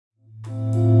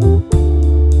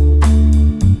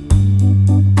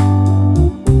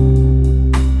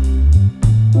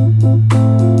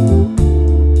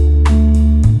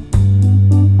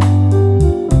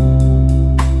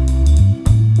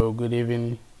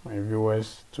my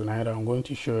viewers. Tonight I'm going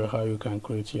to show you how you can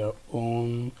create your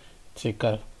own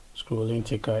ticker, scrolling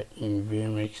ticker in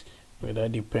Vmix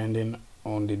without depending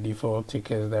on the default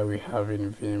tickers that we have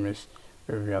in Vmix.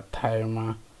 With your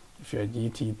timer, if your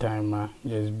GT timer,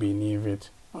 just beneath it.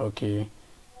 Okay,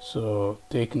 so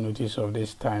take notice of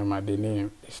this timer. The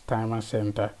name is Timer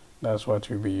Center. That's what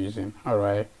we'll be using.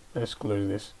 Alright, let's close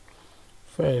this.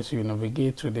 First, you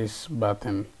navigate to this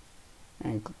button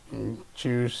and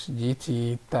choose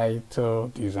GT Title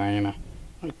Designer.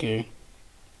 Okay,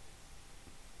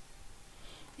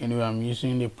 anyway, I'm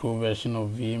using the Pro version of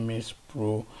Vmix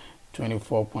Pro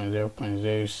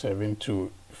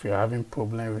 24.0.072. If you're having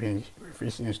problem with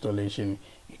its installation,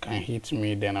 you can hit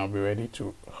me, then I'll be ready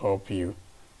to help you.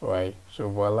 Right, so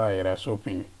voila, it has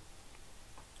opened.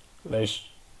 Let's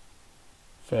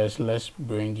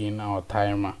bring in our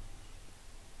timer.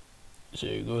 So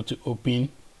you go to open,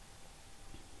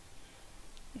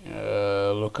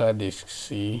 local disk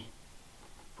C,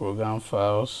 program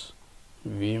files,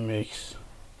 Vmix.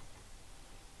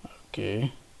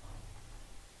 Okay,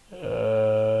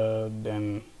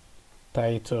 then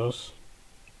titles.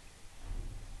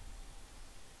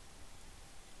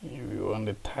 If you want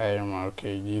the timer,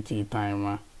 okay, GT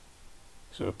timer,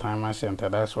 so Timer Center,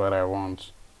 that's what I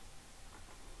want.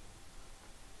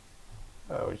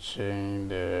 I'll change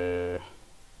the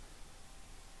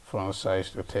font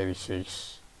size to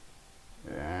 36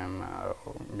 and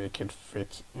I'll make it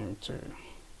fit into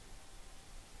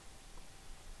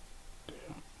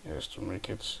there, just to make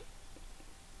it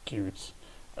cute.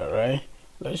 Alright,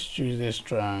 let's choose this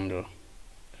triangle,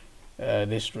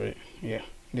 this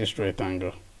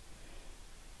rectangle,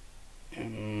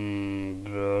 and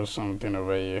draw something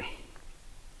over here.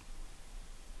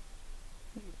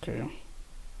 Okay,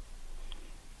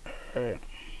 alright,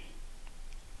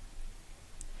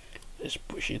 let's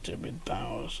push it a bit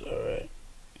downwards. Alright,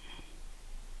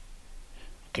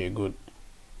 okay, good.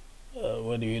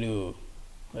 What do?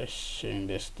 Let's change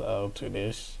the style to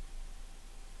this.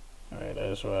 Alright,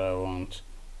 that's what I want.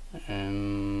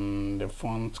 And the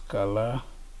font color,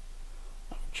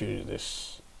 I'll choose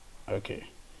this. Okay,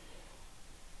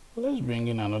 let's bring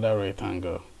in another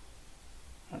rectangle.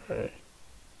 Alright,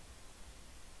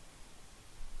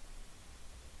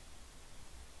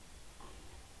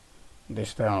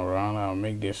 this time around I'll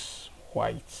make this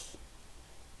white.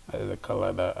 That's the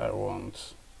color that I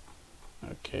want.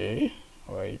 Okay,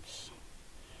 white,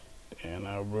 and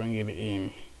I'll bring it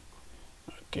in.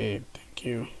 Okay, thank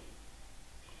you.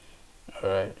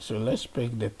 Alright, so let's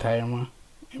pick the timer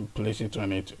and place it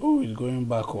on it. Oh, it's going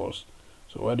backwards.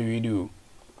 So what do?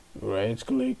 Right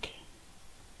click,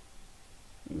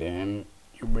 then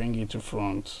you bring it to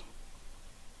front.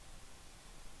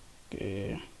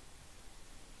 Okay,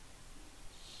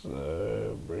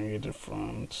 so bring it to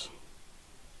front.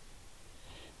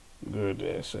 Good,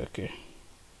 that's okay.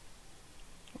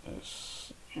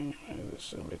 Let's minimize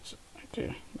this a bit.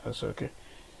 Okay, that's okay.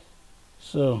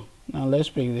 So now let's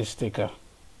pick this sticker.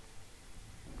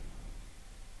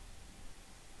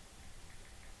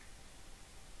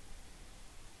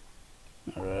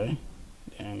 Alright,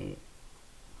 then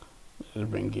let's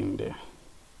bring in the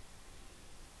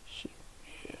shape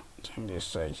here. Turn the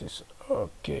sizes.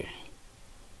 Okay,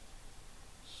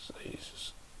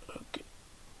 sizes. Okay,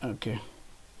 okay.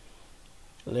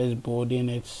 Let's broaden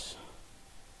it.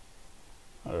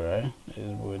 Alright,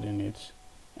 let's broaden it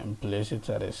and place it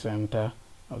at the center.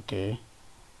 Okay,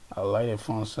 I like the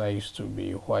font size to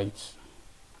be white.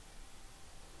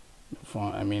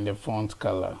 The font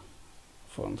color.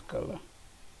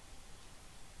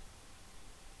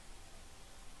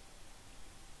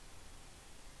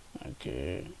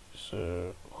 Okay,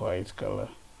 so white color.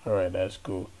 Alright, that's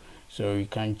cool. So you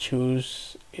can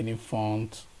choose any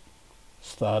font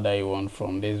style that you want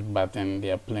from this button.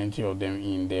 There are plenty of them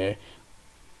in there,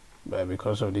 but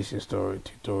because of this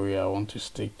tutorial I want to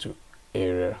stick to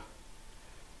Arial.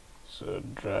 So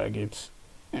drag it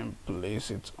and place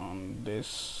it on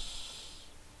this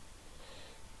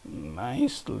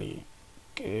nicely.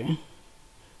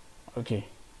 Okay,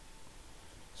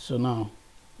 so now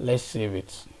let's save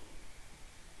it.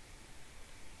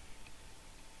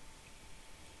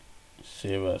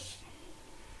 Save as.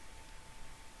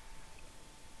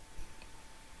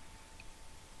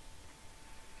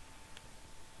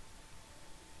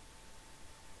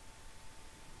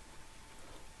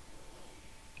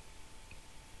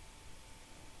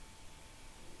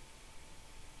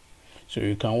 So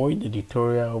you can watch the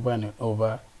tutorial over and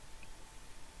over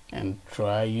and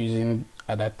try using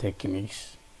other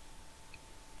techniques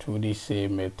to the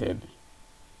same method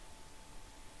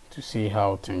to see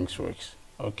how things works.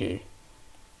 Okay,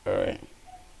 all right.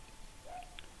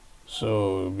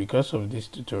 So because of this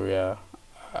tutorial,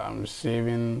 I'm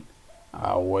saving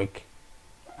our work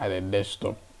at the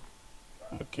desktop.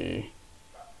 Okay,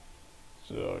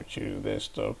 so choose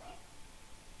desktop,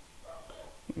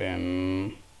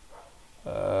 then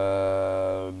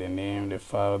the name, the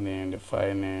file name, the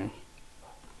file name.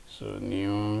 So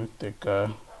new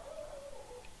ticker,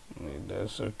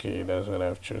 that's okay, that's what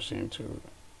I've chosen to.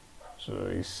 So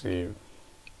it's saved.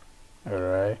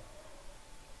 Alright,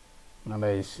 now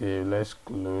that it's saved, let's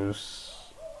close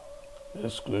the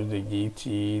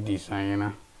GT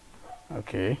designer.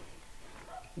 Okay,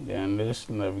 then let's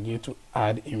navigate to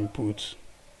add input.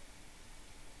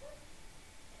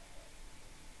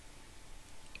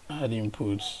 Add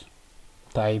inputs,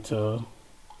 title.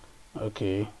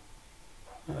 Okay,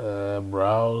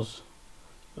 browse.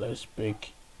 Let's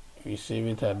pick, we save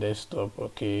it at desktop.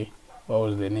 Okay, what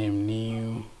was the name?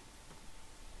 New.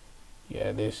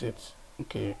 Yeah, that's it.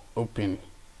 Okay, open.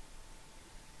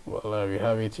 Voila, we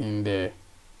have it in there.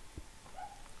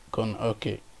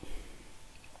 Okay,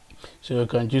 so you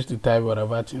can choose to type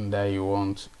whatever thing that you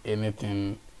want.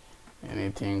 Anything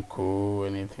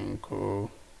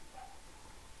cool.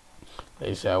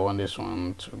 Let's say I want this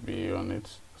one to be on it,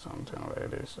 something like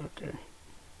this. Okay,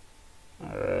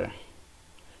 alright.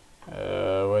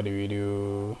 What do we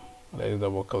do? Let's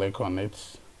double click on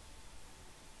it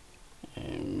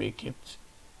and make it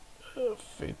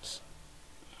fit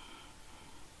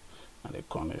at the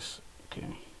corners. Okay,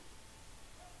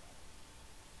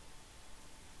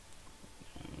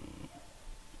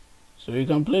 so you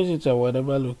can place it at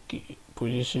whatever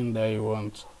position that you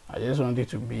want. I just want it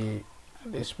to be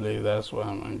at this place, that's why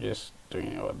I'm just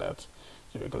doing all that.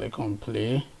 So we click on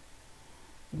play,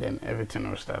 then everything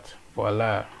will start.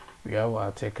 Voila, we have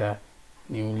our ticker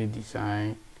newly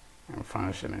designed and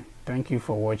functioning. Thank you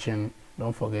for watching.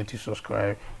 Don't forget to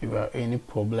subscribe. If you have any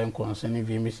problem concerning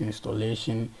Vmix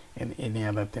installation and any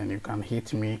other thing, you can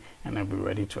hit me and I'll be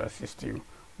ready to assist you.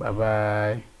 Bye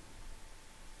bye.